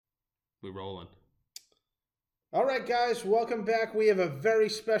We're rolling. All right, guys, welcome back. We have a very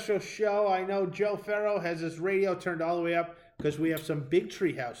special show. I know Joe Ferro has his radio turned all the way up because we have some big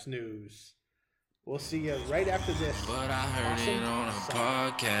Treehouse news. We'll see you right after this. But I heard it on a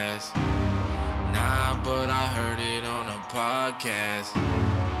podcast. Nah, but I heard it on a podcast.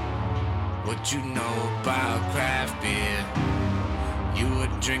 What you know about craft beer? You were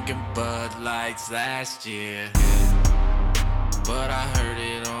drinking Bud Lights last year. But I heard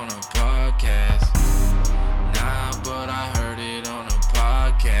it on a podcast. Nah, but I heard it on a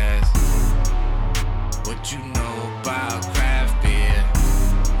podcast. What you know about craft beer?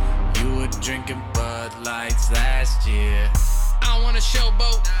 You were drinking Bud Lights last year. I don't want a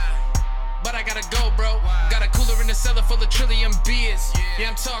showboat, but I gotta go, bro. Got a cooler in the cellar full of trillium beers. Yeah,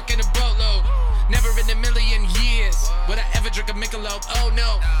 I'm talking a boatload. Never in a million years would I ever drink a Michelob. Oh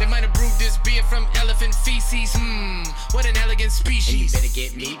no, they might have brewed this beer from elephant feces. What an elegant species. And you better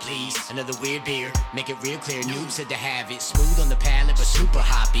get me, please. Another weird beer. Make it real clear. Noob said to have it. Smooth on the palate, but super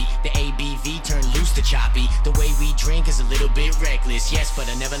hoppy. The ABV turned loose to choppy. The way we drink is a little bit reckless. Yes, but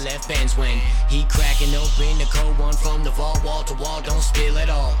I never left Ben's when he cracking open the cold one from the vault, wall to wall. Don't spill at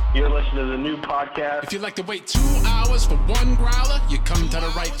all. You're listening to the new podcast. If you like to wait 2 hours for one growler, you come to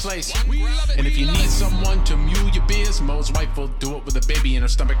the right place. And if you need someone to mule your beers, Mo's wife will do it with a baby in her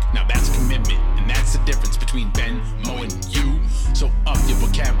stomach. Now that's commitment, and that's the difference between Ben, Mo, and you. So up your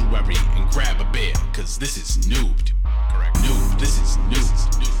vocabulary and grab a beer, cause this is Noobed. Correct. Noob. This is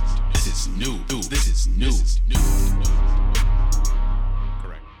Noob. This is Noob. This is Noob.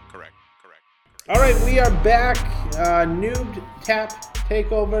 Correct. All right, we are back. Noob Tap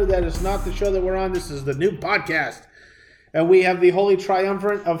Takeover. That is not the show that we're on. This is the Noob Podcast. And we have the Holy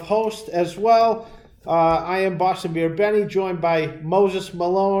Triumvirate of hosts as well. I am Boston Beer Benny, joined by Moses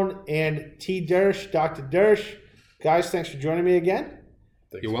Malone and T. Dersh, Dr. Dersh. Guys, thanks for joining me again.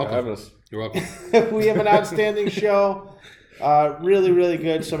 You're welcome. You're welcome. We have an outstanding show. Really, really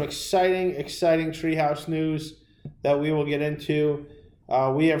good. Some exciting Treehouse news that we will get into.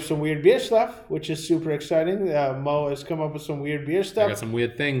 We have some weird beer stuff, which is super exciting. Mo has come up with some weird beer stuff. I got some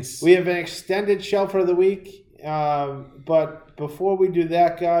weird things. We have an extended show for the week. But before we do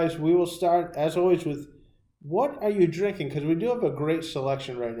that, guys, we will start, as always, with what are you drinking? Because we do have a great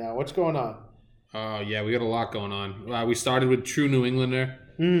selection right now. What's going on? Yeah, we got a lot going on. We started with True New Englander.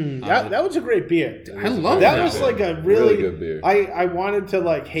 That was a great beer. I love that. That was like a really good beer. I wanted to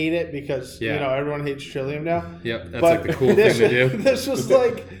like hate it because everyone hates Trillium now. Yep, that's like the cool thing to do. This was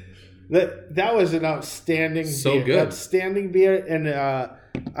like that was an outstanding beer. Good. Outstanding beer. And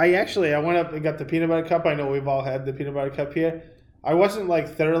I went up and got the peanut butter cup. I know we've all had the peanut butter cup here. I wasn't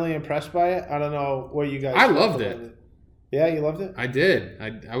like thoroughly impressed by it. I don't know what you guys. I loved it. Yeah, you loved it? I did.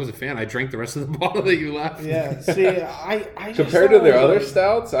 I was a fan. I drank the rest of the bottle that you left. Yeah. See, I compared to their other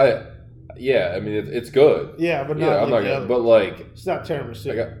stouts, I mean it's good. Yeah, but not. I'm not gonna. But like, it's not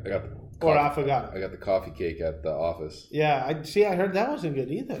tiramisu. I got or affogato. I got the coffee cake at the office. Yeah, I heard that wasn't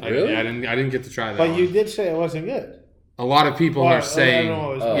good either. Really? I didn't get to try that. But you did say it wasn't good. A lot of people are saying,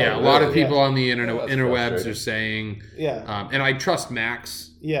 a lot of people on the interwebs are saying, yeah. And I trust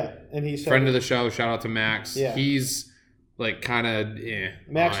Max. Yeah, and he's friend of the show. Shout out to Max. Yeah. He's like kind of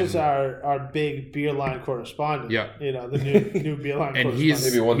Max is our big beer line correspondent. Yeah, the new beer line. And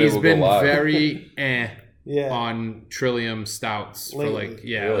correspondent. he's been very Yeah. on Trillium stouts lately.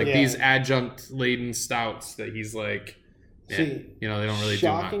 For these adjunct laden stouts that he's like, See, they don't really do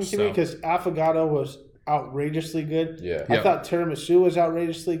much. Shocking to me because affogato was outrageously good. Yeah, I thought tiramisu was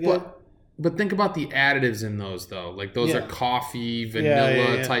outrageously good. But think about the additives in those though. Like those are coffee,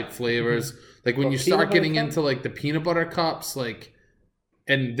 vanilla type flavors. Like when you start getting into like the peanut butter cups, like,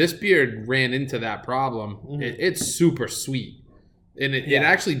 and this beer ran into that problem. Mm-hmm. It's super sweet. And it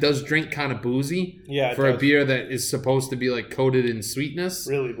actually does drink kind of boozy for a beer that is supposed to be like coated in sweetness.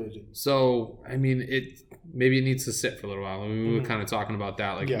 Really boozy. So, I mean, maybe it needs to sit for a little while. I mean, we were kind of talking about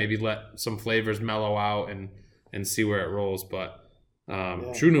that. Like maybe let some flavors mellow out and see where it rolls. But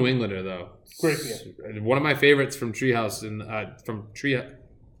True New Englander, though. Great beer. One of my favorites from Treehouse and from Treehouse.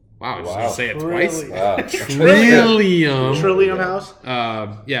 Wow, I was going to say it twice. Wow. Trillium House.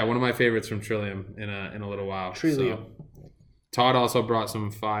 One of my favorites from Trillium in a little while. Trillium. So, Todd also brought some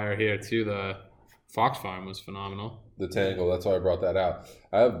fire here too. The Fox Farm was phenomenal. The Tango, that's why I brought that out.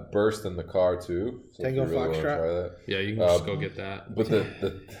 I have Burst in the car too. So Tango if you really want to Foxtrot? try that. Yeah, you can just go get that. But the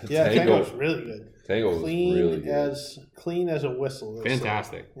Tango's really good. Tango was really good. Clean as a whistle.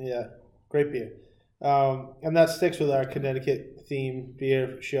 Fantastic. Yeah, great beer. And that sticks with our Connecticut theme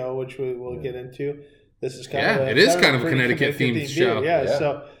beer show, which we will get into. This is kind of it is kind of a Connecticut themed show. Yeah,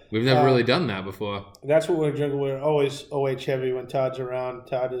 so we've never really done that before. That's what we're drinking. We're always OH heavy when Todd's around.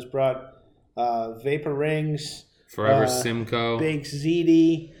 Todd has brought Vapor Rings, Forever Simcoe, Big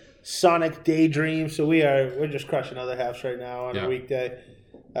ZD, Sonic Daydream. So we're just crushing other halves right now on a weekday.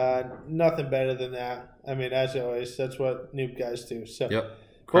 Nothing better than that. I mean, as always, that's what noob guys do. So,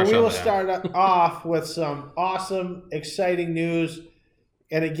 but we will start off with some awesome, exciting news.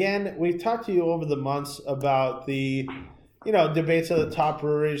 And again, we've talked to you over the months about the, debates of the top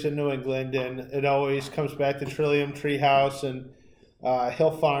breweries in New England, and it always comes back to Trillium, Treehouse, and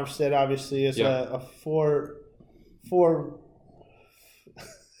Hill Farmstead. Obviously, is a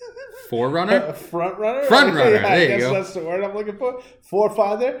Forerunner? A front runner? Front runner, there you go. I guess that's the word I'm looking for.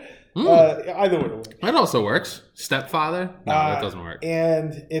 Forefather? Either would work. That also works. Stepfather? No, that doesn't work.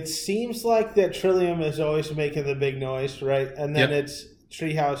 And it seems like that Trillium is always making the big noise, right? And then it's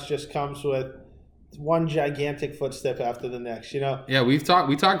Treehouse just comes with one gigantic footstep after the next, Yeah, we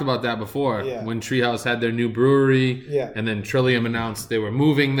talked about that before when Treehouse had their new brewery. Yeah. And then Trillium announced they were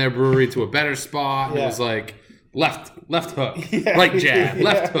moving their brewery to a better spot. And it was like left hook, right jab,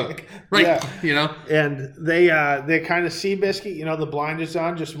 left hook, right, And they kind of Seabiscuit, the blind is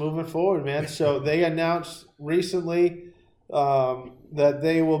on, just moving forward, man. So they announced recently that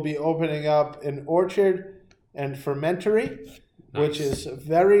they will be opening up an orchard and fermentory, which is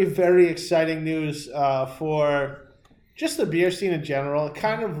very, very exciting news for just the beer scene in general.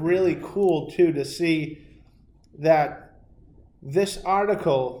 Kind of really cool, too, to see that this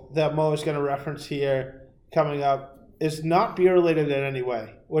article that Mo is going to reference here coming up is not beer related in any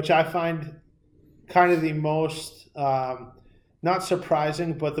way, which I find kind of the most, not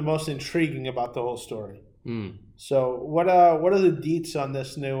surprising, but the most intriguing about the whole story. So what are the deets on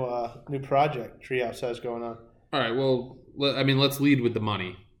this new project Treehouse has going on? All right, well, let's lead with the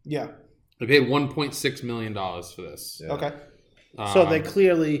money. Yeah. They paid $1.6 million for this. Yeah. Okay. So they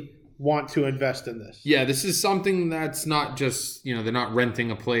clearly want to invest in this. Yeah, this is something that's not just, they're not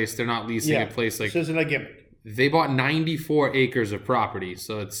renting a place. They're not leasing a place. This isn't a gimmick. They bought 94 acres of property.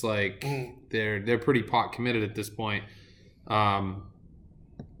 So it's like they're pretty pot committed at this point.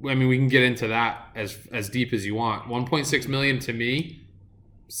 We can get into that as deep as you want. 1.6 million to me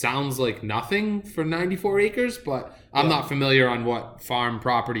sounds like nothing for 94 acres, but I'm not familiar on what farm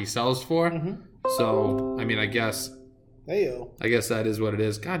property sells for. So, I guess that is what it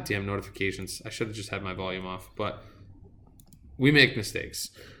is. Goddamn notifications. I should have just had my volume off, but we make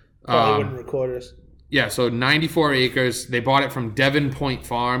mistakes. Probably wouldn't record us. Yeah, so 94 acres. They bought it from Devon Point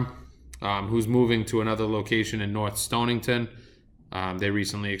Farm, who's moving to another location in North Stonington. They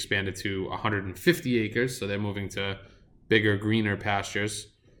recently expanded to 150 acres, so they're moving to bigger, greener pastures.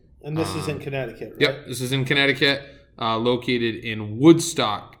 And this is in Connecticut, right? Yep, this is in Connecticut, located in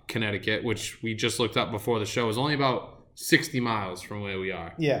Woodstock, Connecticut, which we just looked up before the show. Is only about 60 miles from where we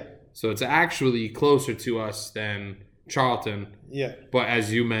are. Yeah. So it's actually closer to us than Charlton. Yeah. But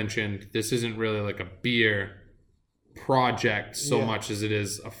as you mentioned, this isn't really like a beer project so much as it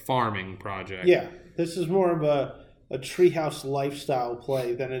is a farming project. Yeah. This is more of a Treehouse lifestyle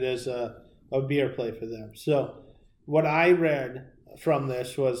play than it is a beer play for them. So what I read from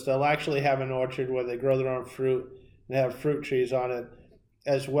this was they'll actually have an orchard where they grow their own fruit and have fruit trees on it,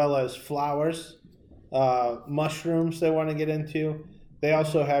 as well as flowers, mushrooms they want to get into. They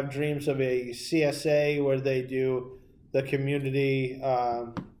also have dreams of a CSA where they do the community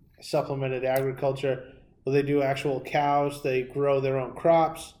supplemented agriculture, where they do actual cows, they grow their own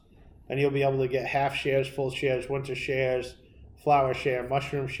crops, and you'll be able to get half shares, full shares, winter shares, flower share,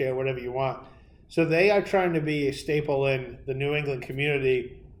 mushroom share, whatever you want. So they are trying to be a staple in the New England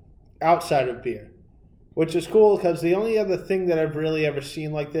community outside of beer, which is cool because the only other thing that I've really ever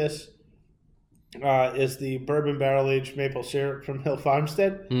seen like this is the bourbon barrel-aged maple syrup from Hill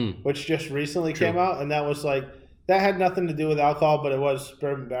Farmstead, which just recently came out, and that was like, that had nothing to do with alcohol, but it was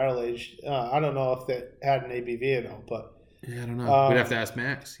bourbon barrel-aged. I don't know if it had an ABV at all, but... Yeah, I don't know. We'd have to ask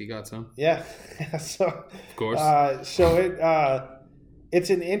Max. He got some. Yeah. So, of course. It's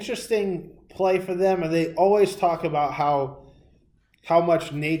an interesting play for them, and they always talk about how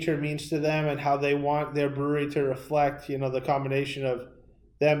much nature means to them and how they want their brewery to reflect, the combination of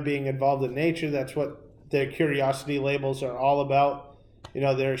them being involved in nature. That's what their curiosity labels are all about,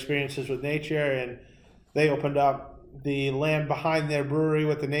 their experiences with nature. And they opened up the land behind their brewery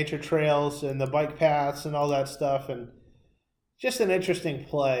with the nature trails and the bike paths and all that stuff. And just an interesting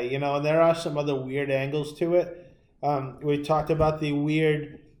play, and there are some other weird angles to it. We talked about the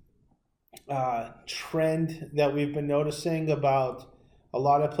weird trend that we've been noticing about a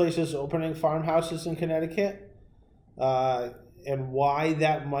lot of places opening farmhouses in Connecticut. why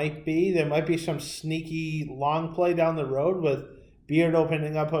that might be. There might be some sneaky long play down the road with Beard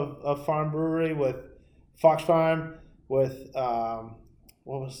opening up a farm brewery, with Fox Farm, with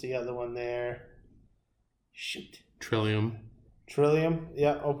what was the other one there? Shoot. Trillium,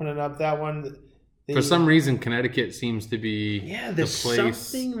 yeah, opening up that one. For some reason, Connecticut seems to be there's the place.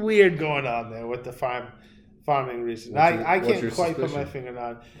 something weird going on there with the farming reason. I can't quite put my finger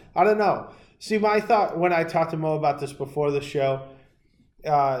on it. I don't know. See, my thought when I talked to Mo about this before the show,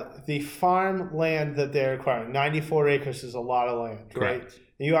 the farm land that they're acquiring, 94 acres is a lot of land, Correct. right?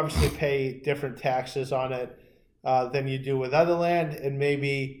 And you obviously pay different taxes on it than you do with other land, and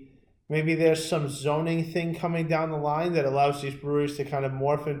maybe there's some zoning thing coming down the line that allows these breweries to kind of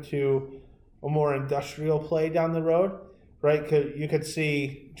morph into a more industrial play down the road, right? You could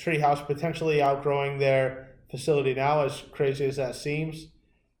see Treehouse potentially outgrowing their facility now, as crazy as that seems,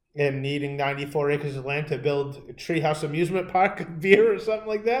 and needing 94 acres of land to build a Treehouse amusement park beer or something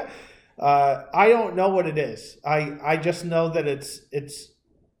like that. I don't know what it is. I just know that it's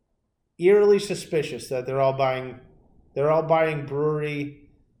eerily suspicious that they're all buying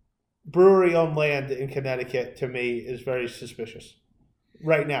brewery-owned land in Connecticut. To me, is very suspicious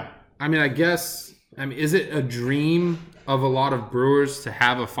right now. I mean, is it a dream of a lot of brewers to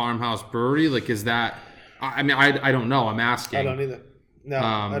have a farmhouse brewery? Like, is that? I mean, I don't know. I'm asking. I don't either. No,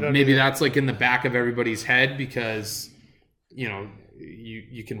 I don't. Maybe either. that's like in the back of everybody's head because,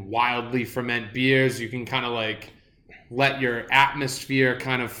 you can wildly ferment beers. You can kind of like let your atmosphere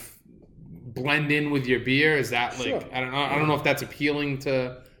kind of blend in with your beer. Is that like Sure. I don't know if that's appealing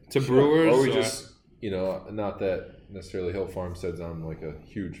to brewers. Or we just not that necessarily Hill Farmstead's on like a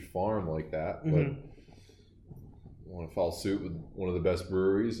huge farm like that, but I want to follow suit with one of the best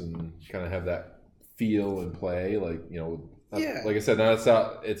breweries and kind of have that feel and play, like like I said,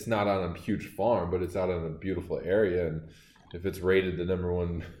 it's not on a huge farm, but it's out in a beautiful area, and if it's rated the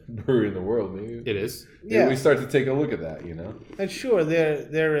 #1 brewery in the world, maybe It is. maybe we start to take a look at that, And sure,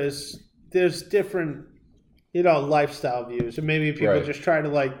 there's different, lifestyle views, and maybe people just try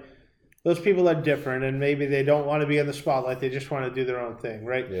to those people are different, and maybe they don't want to be in the spotlight. They just want to do their own thing,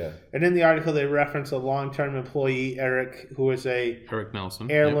 right? Yeah. And in the article, they reference a long-term employee, Eric, who is Eric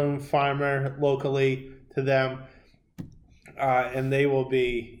Nelson, heirloom farmer locally to them, and he will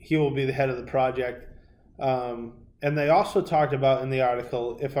be the head of the project. And they also talked about in the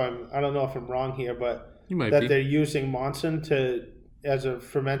article, I don't know if I'm wrong here, but they're using Monson as a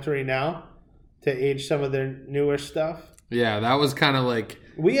fermentary now to age some of their newer stuff. Yeah, that was kind of like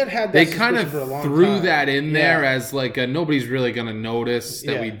we had that. They kind of for a long threw time. that in there as like nobody's really going to notice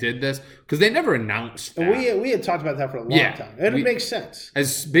that we did this because they never announced that. We had talked about that for a long time, and it makes sense.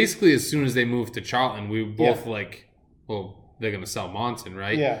 As soon as they moved to Charlton, we were both like, well, they're going to sell Monson,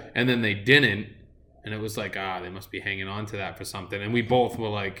 right? Yeah. And then they didn't, and it was like, they must be hanging on to that for something. And we both were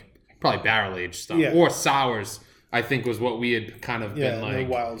like, probably barrel aged stuff or sours. I think was what we had kind of been like,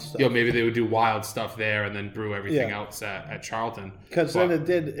 wild stuff. Maybe they would do wild stuff there and then brew everything else at Charlton. Because then it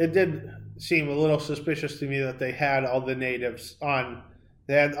did seem a little suspicious to me that they had all the natives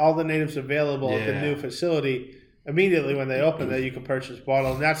available at the new facility immediately when they opened that you could purchase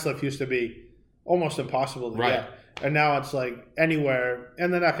bottle, and that stuff used to be almost impossible to get. And now it's like anywhere,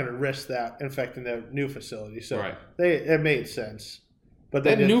 and they're not going to risk that infecting their new facility. So it made sense. But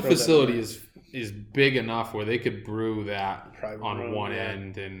that new facility is big enough where they could brew that on one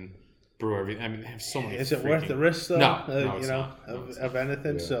end and brew everything. I mean, they have so many. Is it worth the risk though? No, it's not. Of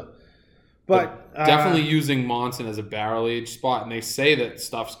anything. Yeah. So, but definitely using Monson as a barrel aged spot, and they say that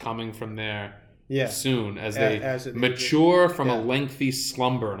stuff's coming from there soon as they mature from a lengthy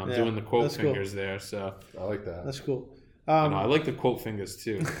slumber. And I'm doing the quote fingers there, so I like that. That's cool. I like the quote fingers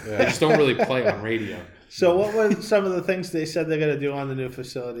too. They just don't really play on radio. So what were some of the things they said they're going to do on the new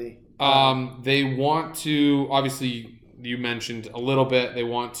facility? They want to, obviously, you mentioned a little bit, they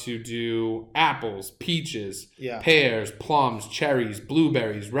want to do apples, peaches, pears, plums, cherries,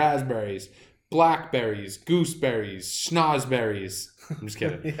 blueberries, raspberries, blackberries, gooseberries, schnozberries. I'm just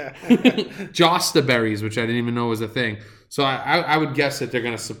kidding. Josta berries, which I didn't even know was a thing. So I would guess that they're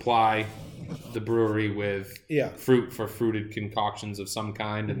going to supply the brewery with fruit for fruited concoctions of some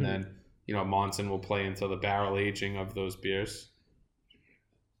kind, and then Monson will play into the barrel aging of those beers.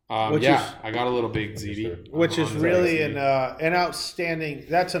 I got a little big ZD. Which is really an outstanding...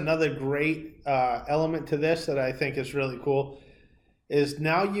 That's another great element to this that I think is really cool, is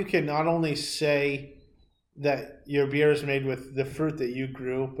now you can not only say that your beer is made with the fruit that you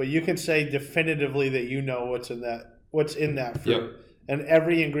grew, but you can say definitively that you know what's in that fruit. And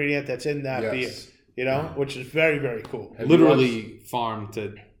every ingredient that's in that beer, which is very, very cool. Literally farm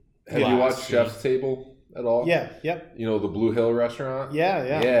to... Have you watched Chef's Table? at all? Yeah, yep. You know, the Blue Hill restaurant?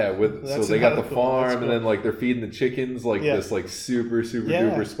 Yeah. Yeah, so they got the farm, and then like they're feeding the chickens like this like super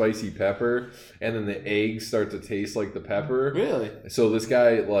duper spicy pepper, and then the eggs start to taste like the pepper. Really? So this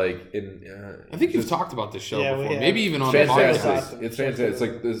guy like I think you've talked about this show before. Yeah. Maybe even on the podcast. It's fantastic. It's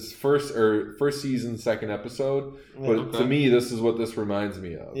like this first season, second episode. But to me, this is what this reminds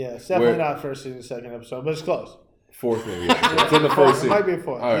me of. Yeah, it's definitely not first season, second episode, but it's close. Fourth, maybe. It's in the first season. It might be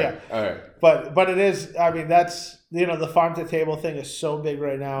fourth. All right. But it is. I mean, that's the farm to table thing is so big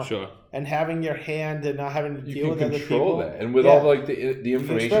right now. Sure. And having your hand and not having to deal with other people. You can control that, and with all like the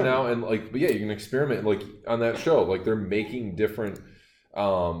information now, and like, but yeah, you can experiment. Like on that show, like they're making different,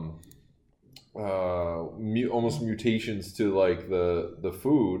 almost mutations to like the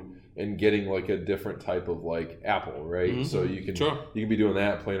food. And getting like a different type of like apple, right? Mm-hmm. So you can be doing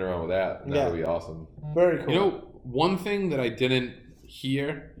that, playing around with that. And that would be awesome. Very cool. You know, one thing that I didn't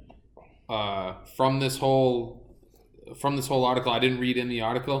hear from this whole article, I didn't read in the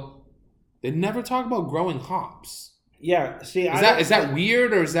article. They never talk about growing hops. Yeah. See, is that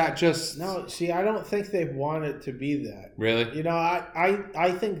weird, or is that just no? See, I don't think they want it to be that. Really? You know,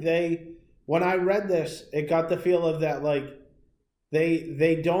 I think when I read this, it got the feel of that like.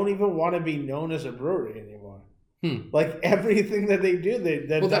 They don't even want to be known as a brewery anymore. Like everything that they do,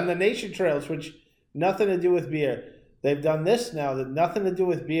 they've done the Nation Trails, which nothing to do with beer. They've done this now that nothing to do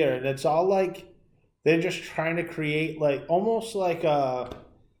with beer, and it's all like they're just trying to create like almost like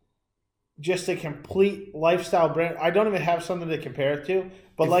just a complete lifestyle brand. I don't even have something to compare it to,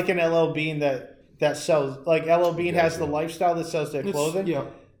 but like an LL Bean that sells like LL Bean has the lifestyle that sells their clothing. Yeah.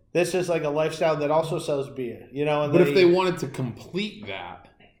 This is like a lifestyle that also sells beer, you know. And but if they wanted to complete that,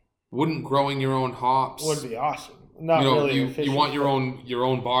 wouldn't growing your own hops would be awesome? Not really efficient. You want your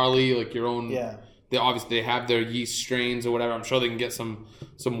own barley, like your own. Yeah. They have their yeast strains or whatever. I'm sure they can get some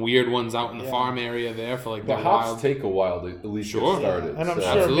weird ones out in the farm area there for like the hops take a while to at least get started. And I'm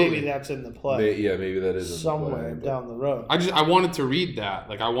sure maybe that's in the play. Maybe that is somewhere in the play, down the road. I wanted to read that.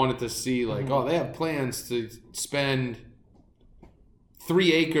 Like I wanted to see like they have plans to spend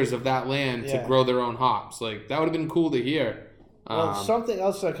 3 acres of that land to grow their own hops. Like that would have been cool to hear. Well, something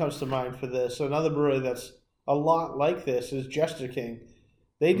else that comes to mind for this, another brewery that's a lot like this is Jester King.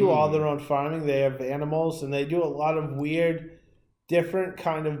 They do all their own farming. They have animals, and they do a lot of weird, different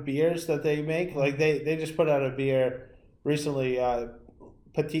kind of beers that they make. Like they just put out a beer recently,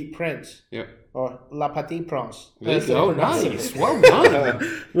 Petit Prince. Yeah. Or La Petite Prince. Oh, nice. Well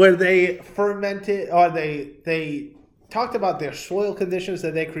done. Where they fermented, or they talked about their soil conditions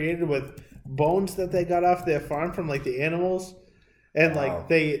that they created with bones that they got off their farm from like the animals, and like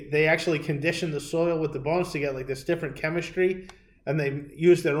they actually conditioned the soil with the bones to get like this different chemistry, and they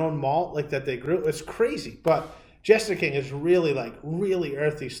use their own malt like that they grew. It's crazy, but Jester King is really like really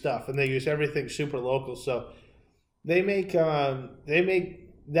earthy stuff, and they use everything super local. So they make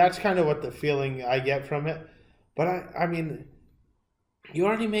that's kind of what the feeling I get from it. But I mean, you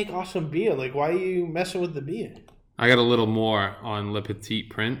already make awesome beer. Like, why are you messing with the beer? I got a little more on Le Petit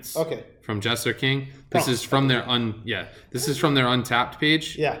Prince. Okay. From Jester King. This is from their This is from their Untapped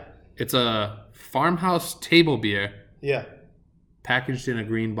page. Yeah. It's a farmhouse table beer. Yeah. Packaged in a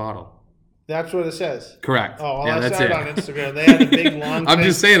green bottle. That's what it says. Correct. Oh, well, I saw it on Instagram. They had a big long I'm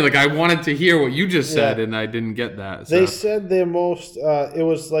just saying, like, I wanted to hear what you just said, and I didn't get that. So. They said their most, it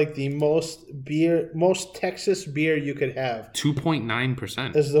was like the most Texas beer you could have.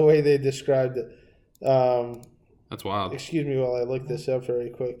 2.9%. Is the way they described it. That's wild. Excuse me while I look this up very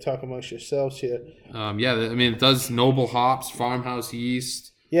quick. Talk amongst yourselves here. I mean, it does noble hops, farmhouse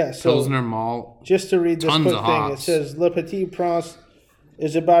yeast, so Pilsner malt. Just to read this quick thing, it says Le Petit Prince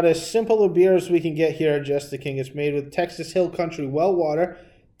is about as simple a beer as we can get here at Jester King. It's made with Texas Hill Country well water,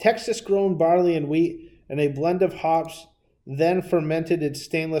 Texas-grown barley and wheat, and a blend of hops, then fermented in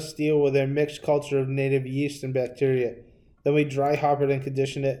stainless steel with a mixed culture of native yeast and bacteria. Then we dry hop it and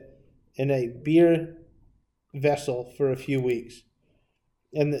condition it in a beer vessel for a few weeks.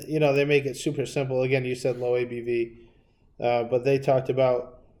 And, they make it super simple. Again, you said low ABV. But they talked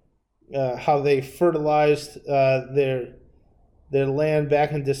about how they fertilized their land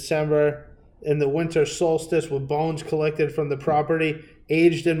back in December in the winter solstice with bones collected from the property,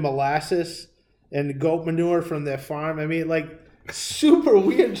 aged in molasses and goat manure from their farm. I mean, like, super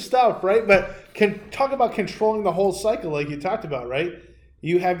weird stuff, right? But talk about controlling the whole cycle like you talked about, right?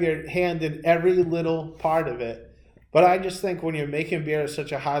 You have your hand in every little part of it. But I just think when you're making beer at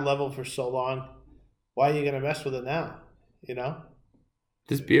such a high level for so long, why are you going to mess with it now,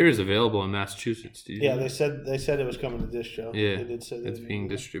 This beer is available in Massachusetts. They said it was coming to distro. Yeah, they did say it's being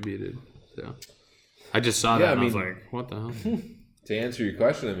distributed. So I just saw that and I was like, what the hell? To answer your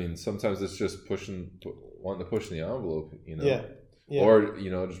question, I mean, sometimes it's just wanting to push the envelope, you know? Yeah. Or,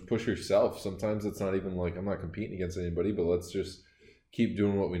 just push yourself. Sometimes it's not even like I'm not competing against anybody, but let's just keep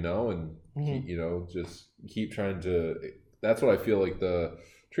doing what we know and, just keep trying to. That's what I feel like the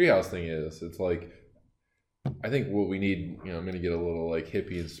Treehouse thing is. It's like, I think what we need, I'm going to get a little like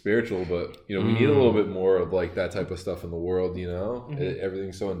hippie and spiritual, but, we need a little bit more of like that type of stuff in the world,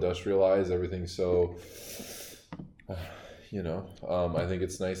 Everything's so industrialized, everything's so. I think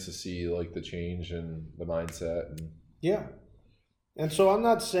it's nice to see like the change in the mindset. And so I'm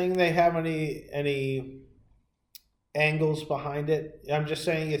not saying they have any angles behind it. I'm just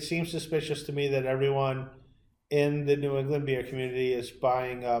saying it seems suspicious to me that everyone in the New England beer community is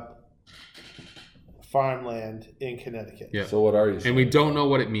buying up farmland in Connecticut. Yeah. So what are you saying? And we don't know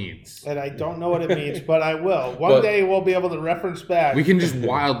what it means. And I don't know what it means, but I will. One day we'll be able to reference back. We can just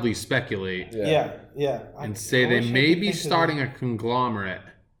wildly speculate. Yeah. And say they may be starting a conglomerate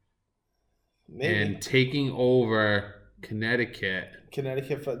and taking over Connecticut.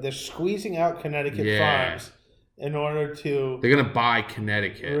 They're squeezing out Connecticut farms in order to. They're gonna buy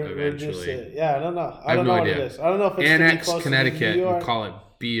Connecticut eventually. I don't know. I have no idea. What it is. I don't know if it's annex Connecticut and call it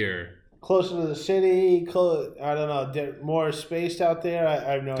beer. Closer to the city. I don't know. More spaced out there.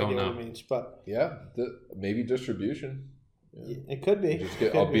 I have no idea what it means. But maybe distribution. It could be. Just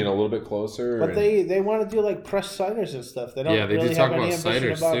being a little bit closer. But they want to do like pressed ciders and stuff. They don't really have any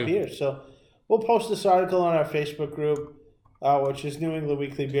ambition about beer. So we'll post this article on our Facebook group, which is New England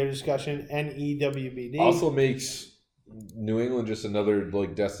Weekly Beer Discussion, NEWBD. Also makes New England just another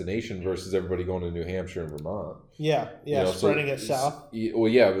like destination versus everybody going to New Hampshire and Vermont. Spreading it south.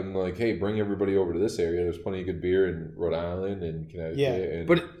 And like, hey, bring everybody over to this area. There's plenty of good beer in Rhode Island and Connecticut.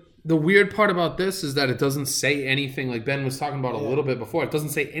 But the weird part about this is that it doesn't say anything, like Ben was talking about a little bit before. It doesn't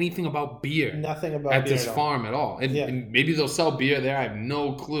say anything about beer. Nothing about at beer this farm at all. And maybe they'll sell beer there. I have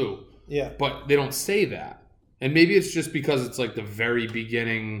no clue. Yeah. But they don't say that. And maybe it's just because it's like the very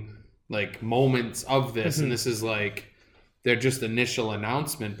beginning, like moments of this, and this is like their just initial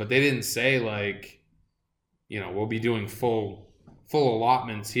announcement. But they didn't say like, we'll be doing full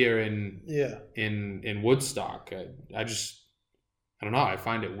allotments here in Woodstock. I don't know. I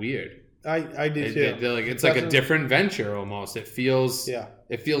find it weird. I do too. They're like it's like a different venture almost. It feels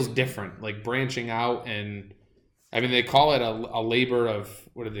different, like branching out, and I mean they call it a labor of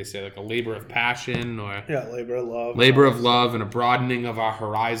what did they say? Like a labor of passion or labor of love. Labor of love and a broadening of our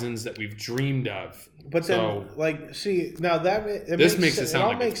horizons that we've dreamed of. But then, now this makes it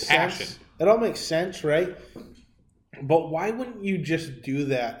sound like it's passion. It all makes sense, right? But why wouldn't you just do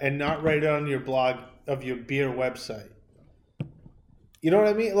that and not write it on your blog of your beer website? You know what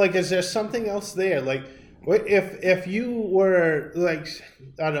I mean? Like, is there something else there? Like, if you were, like,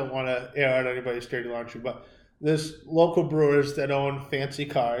 I don't want to air out anybody's dirty laundry, but there's local brewers that own fancy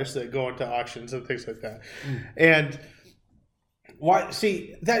cars that go into auctions and things like that. And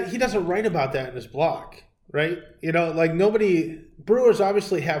that he doesn't write about that in his blog, right? Brewers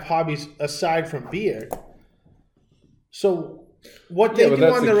obviously have hobbies aside from beer. So what they do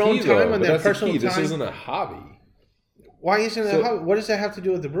on their own time, on their personal time. This isn't a hobby. Why isn't it? What does that have to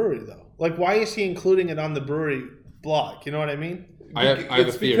do with the brewery, though? Like, why is he including it on the brewery blog? You know what I mean? I have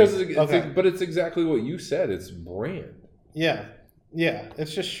a theory. But it's exactly what you said. It's brand. Yeah.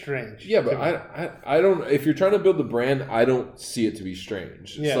 It's just strange. Yeah, but I don't. If you're trying to build the brand, I don't see it to be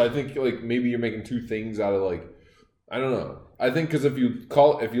strange. Yeah. So I think like maybe you're making two things out of like, I don't know. I think because if you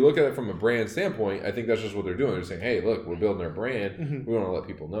look at it from a brand standpoint, I think that's just what they're doing. They're saying, hey, look, we're building our brand. Mm-hmm. We want to let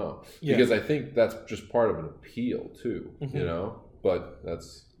people know. Yeah. Because I think that's just part of an appeal too, But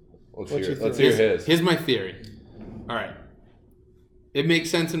let's hear his. Here's my theory. All right. It makes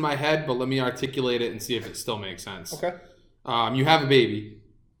sense in my head, but let me articulate it and see if it still makes sense. Okay. You have a baby.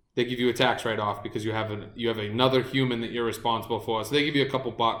 They give you a tax write-off because you have another human that you're responsible for. So they give you a couple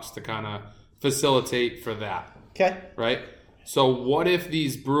bucks to kind of facilitate for that. Okay. Right? So what if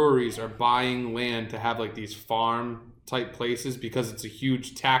these breweries are buying land to have like these farm type places because it's a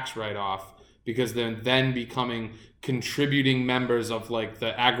huge tax write-off because they're then becoming contributing members of like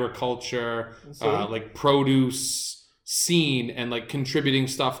the agriculture, like produce scene and like contributing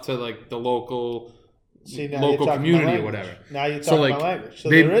stuff to like the local community or whatever. Now you're talking about language. So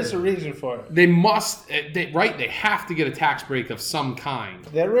there is a reason for it. They must, they have to get a tax break of some kind.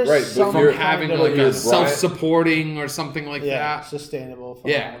 There is some from having like a self-supporting or something like that. Sustainable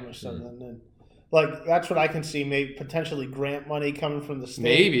farm or something. And like that's what I can see. Maybe potentially grant money coming from the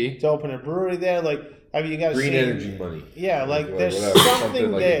state to open a brewery there. Like have you guys green energy money? Yeah, like there's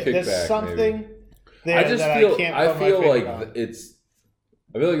something there. There's something there. I feel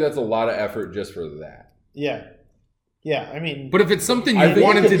like that's a lot of effort just for that. Yeah. Yeah, I mean, but if it's something you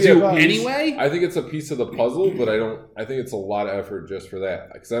wanted to do anyway, I think it's a piece of the puzzle. But I think it's a lot of effort just for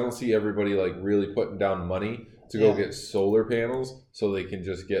that, because I don't see everybody like really putting down money to go get solar panels so they can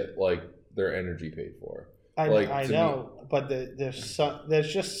just get like their energy paid for. I know, but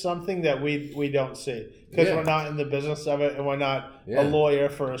there's just something that we don't see because we're not in the business of it, and we're not a lawyer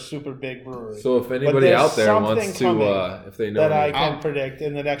for a super big brewery. So if anybody out there wants to, if they know that I can predict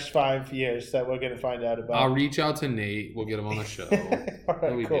in the next 5 years that we're going to find out about, I'll reach out to Nate. We'll get him on the show. All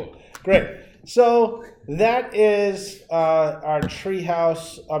right, cool, great. So that is our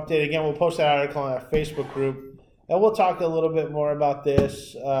Treehouse update. Again, we'll post that article on our Facebook group, and we'll talk a little bit more about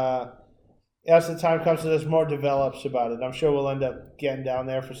this. As the time comes and as more develops about it, I'm sure we'll end up getting down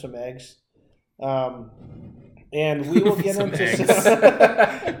there for some eggs, and we will get into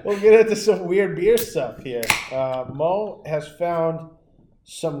some weird beer stuff here. Mo has found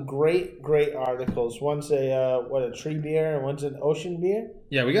some great articles. One's a tree beer, and one's an ocean beer.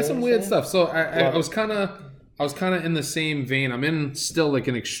 Yeah, we got some weird stuff. So I was kind of in the same vein. I'm in still like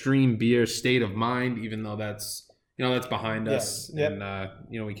an extreme beer state of mind, even though that's behind us, and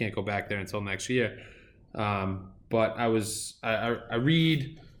we can't go back there until next year. But I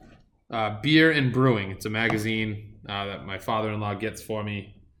read Beer and Brewing. It's a magazine that my father-in-law gets for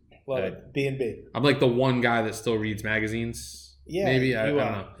me. Love it. B&B. I'm like the one guy that still reads magazines. Yeah, maybe I don't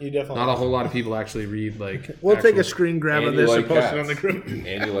know. You definitely not a whole lot of people actually read like. We'll take a screen grab of this and post it on the group. And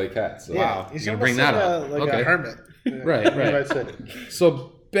you like cats. So. Wow, you're gonna bring that up? A hermit. Right.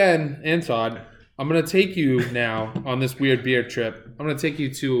 So Ben and Todd, I'm going to take you now on this weird beer trip. I'm going to take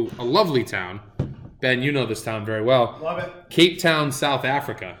you to a lovely town. Ben, you know this town very well. Love it. Cape Town, South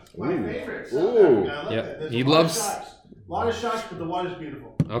Africa. My favorite. South Africa. I love it. He loves... A lot of shots, but the water's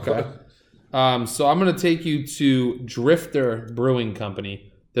beautiful. Okay. So I'm going to take you to Drifter Brewing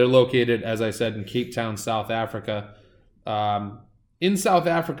Company. They're located, as I said, in Cape Town, South Africa. In South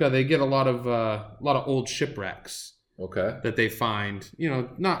Africa, they get a lot of old shipwrecks. Okay. That they find,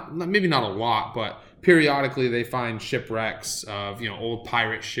 maybe not a lot, but periodically they find shipwrecks of, old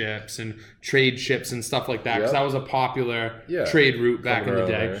pirate ships and trade ships and stuff like that. Because that was a popular trade route back in the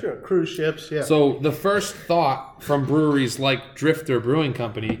day. There. Sure, cruise ships, yeah. So the first thought from breweries like Drifter Brewing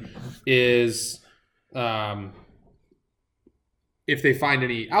Company is if they find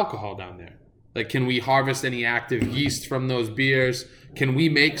any alcohol down there. Like, can we harvest any active yeast from those beers? Can we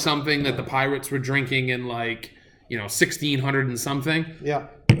make something that the pirates were drinking in, 1600 and something. Yeah.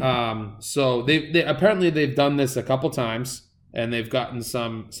 So they apparently they've done this a couple times, and they've gotten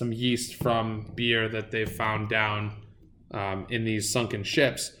some yeast from beer that they've found down in these sunken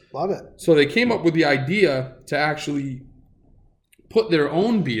ships. Love it. So they came up with the idea to actually put their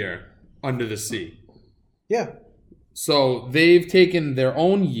own beer under the sea. Yeah. So they've taken their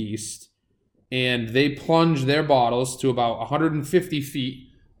own yeast and they plunge their bottles to about 150 feet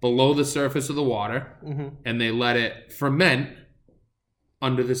below the surface of the water, and they let it ferment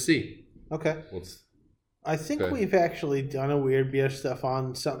under the sea. Okay. I think we've actually done a weird beer stuff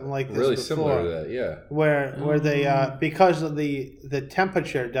on something like this really before. Similar to that, yeah. Where they because of the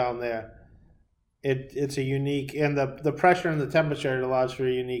temperature down there, it's a unique, and the pressure and the temperature, it allows for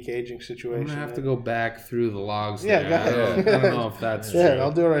a unique aging situation. I'm gonna have to go back through the logs. Yeah, there. I don't know if that's true.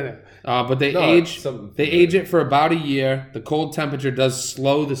 I'll do it right now. But they age it for about a year. The cold temperature does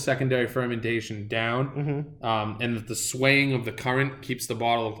slow the secondary fermentation down, and the swaying of the current keeps the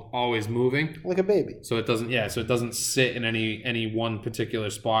bottle always moving, like a baby. So it doesn't. Yeah, so it doesn't sit in any one particular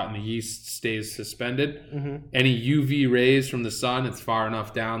spot, and the yeast stays suspended. Any UV rays from the sun, it's far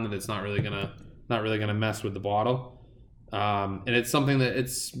enough down that it's not really gonna mess with the bottle. And it's something that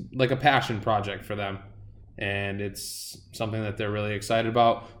it's like a passion project for them, and it's something that they're really excited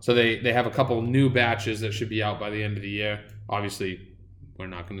about. So they have a couple new batches that should be out by the end of the year. Obviously we're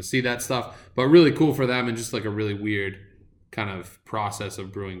not going to see that stuff, but really cool for them, and just like a really weird kind of process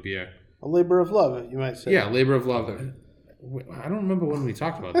of brewing beer. A labor of love, you might say. Yeah, labor of love. I don't remember when we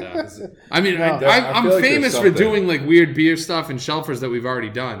talked about that. I mean, I'm famous for doing like weird beer stuff and shelfers that we've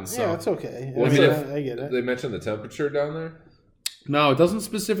already done. So. Yeah, it's okay. Well, I get it. They mentioned the temperature down there? No, it doesn't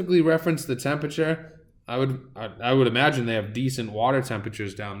specifically reference the temperature. I would imagine they have decent water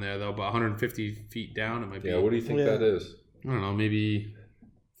temperatures down there, though, but 150 feet down, it might be. Yeah, what do you think that is? I don't know, maybe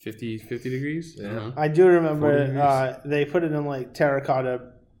 50 degrees? Yeah. I do remember they put it in like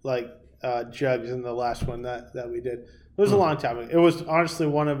terracotta jugs in the last one that we did. It was a long time ago. It was honestly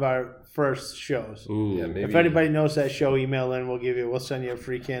one of our first shows. Ooh. Yeah, maybe. If anybody knows that show, email in. We'll send you a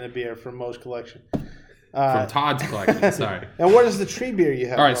free can of beer from Mo's collection. From Todd's collection, sorry. And what is the tree beer you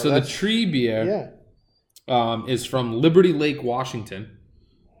have? All right, so the tree beer is from Liberty Lake, Washington.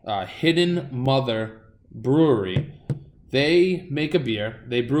 Hidden Mother Brewery. They make a beer.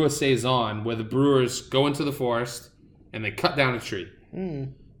 They brew a saison where the brewers go into the forest and they cut down a tree.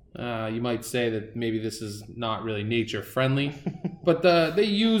 You might say that maybe this is not really nature friendly, but they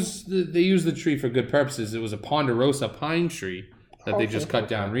use the tree for good purposes. It was a Ponderosa pine tree that they just cut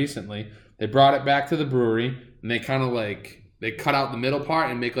down recently. They brought it back to the brewery and they kind of they cut out the middle part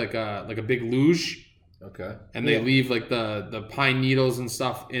and make like a big luge. Okay. And they leave like the pine needles and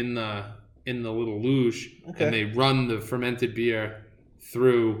stuff in the little luge, and they run the fermented beer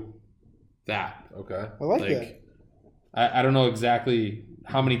through that. Okay. I like that. I don't know exactly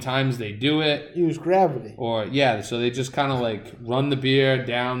how many times they do it. Use gravity. Or, so they just kind of run the beer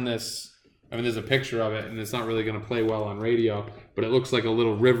down this. I mean, there's a picture of it, and it's not really going to play well on radio, but it looks like a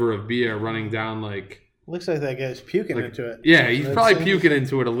little river of beer running down Looks like that guy's puking into it. Yeah, he's probably puking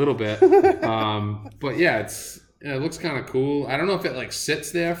into it a little bit. But yeah, it looks kind of cool. I don't know if it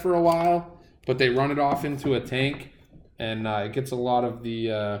sits there for a while, but they run it off into a tank, and it gets a lot of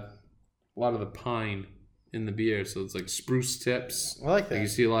the pine in the beer. So it's spruce tips. I like that. You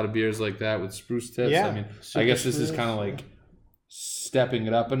see a lot of beers like that with spruce tips. Yeah, I mean, I guess this is kind of stepping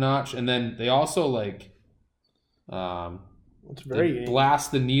it up a notch. And then they also it's very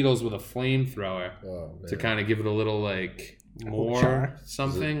blast the needles with a flamethrower to kind of give it a little more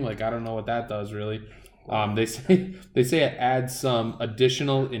something. I don't know what that does really. They say it adds some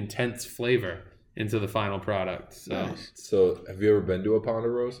additional intense flavor into the final product. So, nice. So have you ever been to a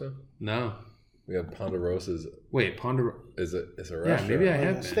Ponderosa? No. We have Ponderosas. Wait, Ponderosa is a restaurant? Yeah, maybe I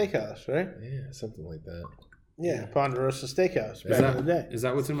have. Steakhouse, right? Yeah, something like that. Yeah, Ponderosa Steakhouse back in the day. Is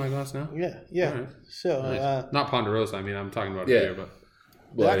that what's in my glass now? Yeah. Right. So nice. Not Ponderosa. I mean, I'm talking about beer, but.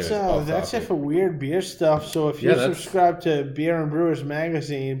 Well, that's it for weird beer stuff. So if you subscribe to Beer and Brewers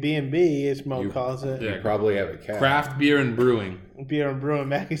Magazine, B&B, as Mo calls it. You probably have a cat. Craft Beer and Brewing. Beer and Brewing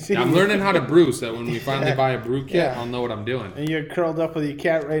Magazine. I'm learning how to brew, so when we finally buy a brew kit, I'll know what I'm doing. And you're curled up with your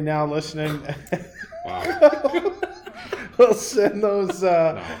cat right now listening. Wow. We'll send those.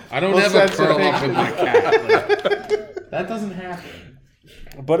 No, I don't ever curl up with my cat. That doesn't happen.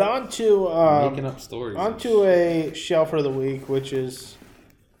 But on to making up stories. On to a Shelfer of the Week, which is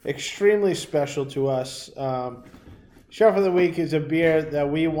extremely special to us. Shelfer of the Week is a beer that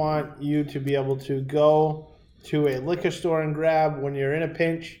we want you to be able to go to a liquor store and grab when you're in a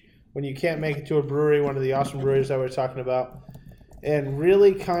pinch, when you can't make it to a brewery, one of the awesome breweries that we're talking about, and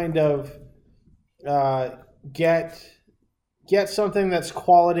really kind of get something that's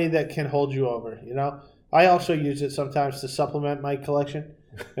quality that can hold you over. I also use it sometimes to supplement my collection.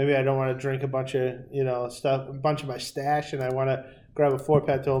 Maybe I don't want to drink a bunch of stuff, a bunch of my stash, and I want to grab a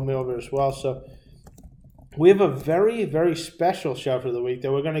 4-pack to hold me over as well. So we have a very, very special Shelfer of the Week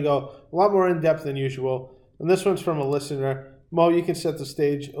that we're going to go a lot more in depth than usual. And this one's from a listener. Mo, you can set the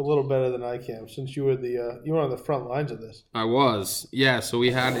stage a little better than I can, since you were on the front lines of this. I was, yeah. So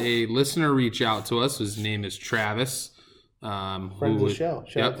we had a listener reach out to us. His name is Travis. Friend of the show.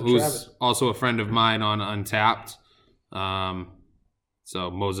 Shout out to who's Travis. Also a friend of mine on Untapped.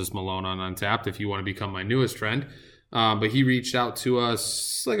 So Moses Malone on Untapped, if you want to become my newest friend. But he reached out to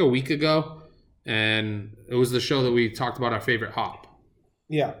us a week ago, and it was the show that we talked about our favorite hop.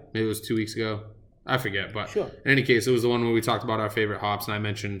 Yeah. Maybe it was 2 weeks ago. I forget, but sure. In any case, it was the one where we talked about our favorite hops, and I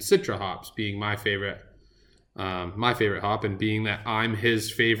mentioned Citra hops being my favorite hop, and being that I'm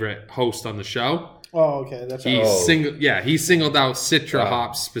his favorite host on the show. Oh, okay, that's he singled out Citra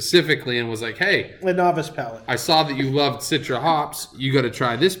hops specifically and was like, "Hey, a novice palate. I saw that you loved Citra hops. You got to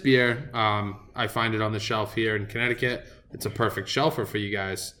try this beer. I find it on the shelf here in Connecticut. It's a perfect shelfer for you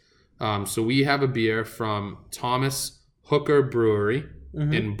guys." So we have a beer from Thomas Hooker Brewery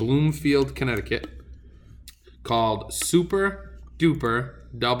in Bloomfield, Connecticut, called Super Duper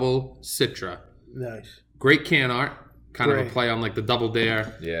Double Citra. Nice. Great can art. Kind of a play on the Double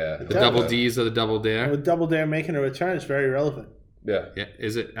Dare. Yeah. The double D's of the Double Dare. With Double Dare making a return, it's very relevant. Yeah.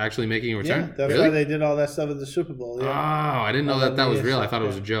 Is it actually making a return? Yeah, that's why they did all that stuff at the Super Bowl. Yeah. Oh, I didn't know that was real. I thought it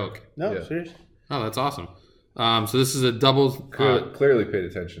was a joke. No, seriously. Oh, that's awesome. So this is a double. Clearly paid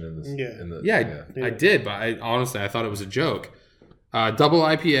attention in this. Yeah. I did, but I thought it was a joke. Double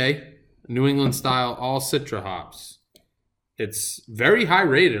IPA, New England style, all Citra hops. It's very high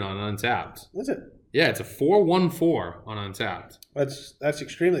rated on Untapped. Is it? Yeah, it's a 4.14 on Untapped. That's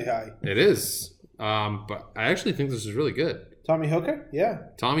extremely high. It is, but I actually think this is really good. Tommy Hooker, yeah.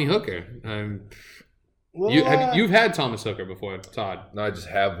 Tommy Hooker. You've had Thomas Hooker before, Todd. No, I just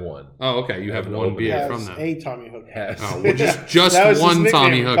have one. Oh, okay. You have one beer from them. A Tommy Hooker. Oh, well, just one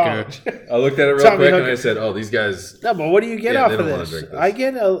Tommy Hooker. I looked at it real quick and I said, "Oh, these guys." No, but what do you get off of this? I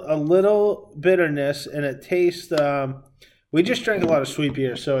get a little bitterness, and it tastes We just drank a lot of sweet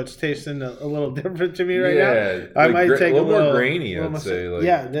beer, so it's tasting a little different to me right now. I like might take a little more grainy, I'd say. Like,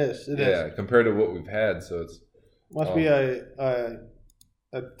 yeah, it is. It is. Compared to what we've had, so it's must be a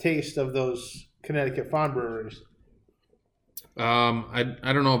taste of those Connecticut farm breweries. I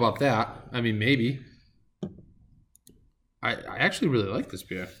don't know about that. I mean, maybe. I actually really like this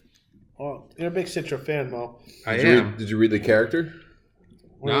beer. Oh, you're a big Citra fan, Mo. I am. Did you read the character?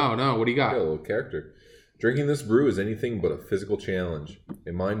 No. What do you got? Yeah, a little character. Drinking this brew is anything but a physical challenge.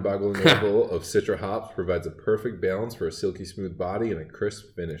 A mind-boggling level of Citra hops provides a perfect balance for a silky smooth body and a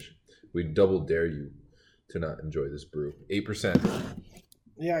crisp finish. We double dare you to not enjoy this brew. 8%.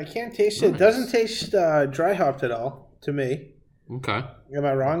 Yeah, I can't taste it. It doesn't taste dry hopped at all to me. Okay. Am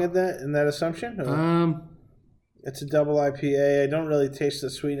I wrong in that assumption? Or? It's a double IPA. I don't really taste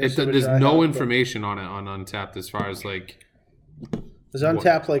the sweetness. There's no information on it on Untappd as far as like. Is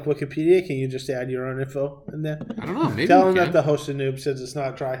Untappd like Wikipedia? Can you just add your own info in there? I don't know. Maybe tell him that the host of Noob says it's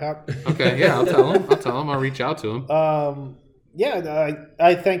not dry hop. Okay, yeah, I'll tell him. I'll reach out to him.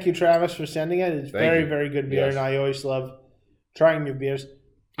 I thank you, Travis, for sending it. It's very, very good beer, and I always love trying new beers.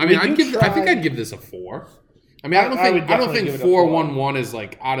 I mean, I think I'd give this a 4. I mean, I don't think 4.11 is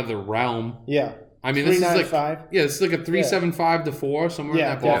like out of the realm. Yeah. I mean, this is like 3.75. Yeah, it's like a 3.75 to 4 somewhere in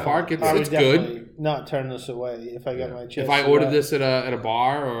that ballpark. It's good. Not turn this away if I got my chance. If I ordered this at a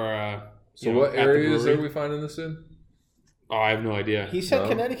bar or what areas are we finding this in? Oh, I have no idea. He said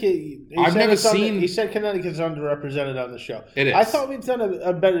Connecticut. I've never seen. He said Connecticut's underrepresented on the show. It is. I thought we've done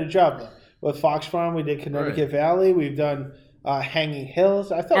a better job though. With Fox Farm. We did Connecticut Valley. We've done Hanging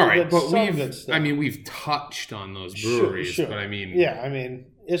Hills. I thought we did some good stuff. I mean, we've touched on those breweries, sure. But I mean, yeah. I mean,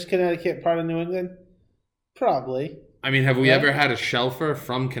 is Connecticut part of New England? Probably. I mean, have we ever had a shelfer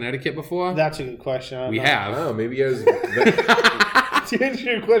from Connecticut before? That's a good question. We have. Oh, maybe you guys. To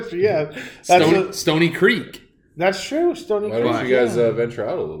answer your question, yeah. Stony Creek. That's true. Stony Creek. Why don't you guys venture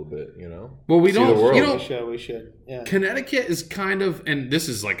out a little bit? You know. Well, we don't. We should. Yeah. Connecticut is kind of, and this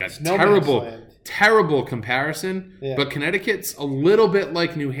is like a terrible comparison. Yeah. But Connecticut's a little bit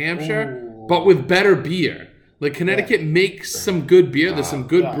like New Hampshire, but with better beer. Like Connecticut makes some good beer. There's some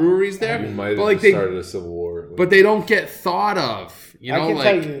good breweries there. You might have started a civil war. But they don't get thought of. You know, I can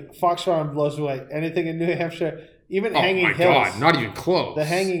tell you, Fox Farm blows away anything in New Hampshire. Even Hanging Hills. Oh my God, not even close. The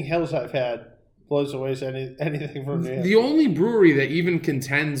Hanging Hills I've had blows away anything from New Hampshire. The only brewery that even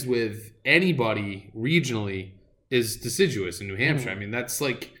contends with anybody regionally is Deciduous in New Hampshire. I mean, that's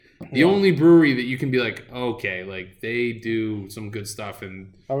like the only brewery that you can be like, okay, like they do some good stuff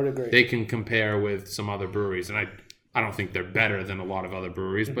and I would agree. They can compare with some other breweries. And I don't think they're better than a lot of other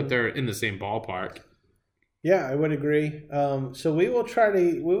breweries, but they're in the same ballpark. Yeah, I would agree. So we will try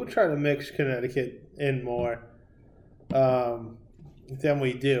to mix Connecticut in more than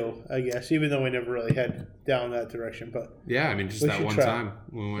we do, I guess, even though we never really head down that direction. But yeah, I mean, just that one time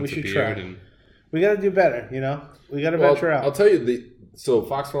we went to Beard and we got to do better. You know, we got to venture out. I'll tell you So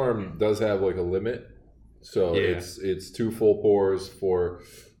Fox Farm does have like a limit, so it's 2 full pours for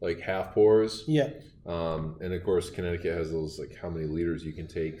like half pours. Yeah. And of course Connecticut has those like how many liters you can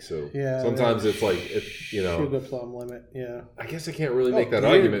take. So yeah, sometimes it's like sugar plum limit. Yeah. I guess I can't really make that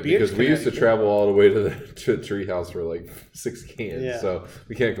argument because we used to travel all the way to the Treehouse for like 6 cans, so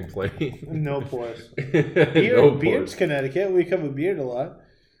we can't complain. No pours. Beard's Connecticut. We cover Beard a lot.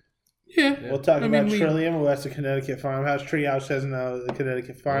 Yeah, we'll talk about Trillium. Well, that's the Connecticut Farmhouse. Treehouse has now the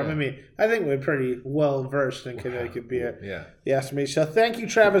Connecticut Farm. Yeah. I mean, I think we're pretty well versed in Connecticut beer. Yeah, you asked me. So thank you,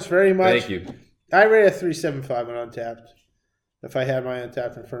 Travis, very much. Thank you. I rate a 3.75 on Untappd. If I had my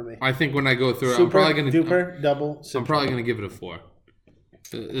Untappd in front of me, I think when I go through, I'm probably going to double. I'm probably going to give it a 4.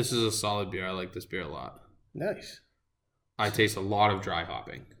 This is a solid beer. I like this beer a lot. Nice. I taste a lot of dry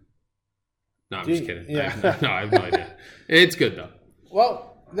hopping. No, I'm just kidding. Yeah. I have no idea. It's good though. Well.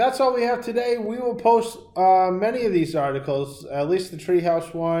 That's all we have today. We will post many of these articles, at least the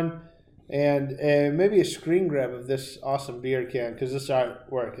Treehouse one, and maybe a screen grab of this awesome beer can, because this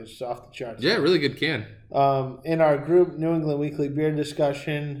artwork is off the charts. Yeah, really good can. In our group, New England Weekly Beer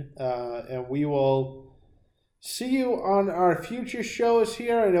Discussion, and we will see you on our future shows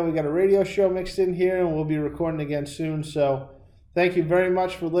here. I know we got a radio show mixed in here, and we'll be recording again soon. So thank you very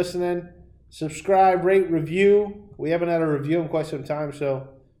much for listening. Subscribe, rate, review. We haven't had a review in quite some time, so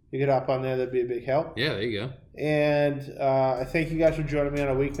you could hop on there. That'd be a big help. Yeah, there you go. And I thank you guys for joining me on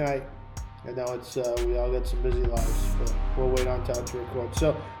a weeknight. I know it's we all got some busy lives, but we'll wait on time to record.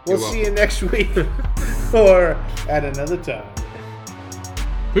 So we'll see you next week or at another time.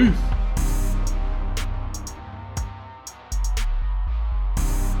 Peace.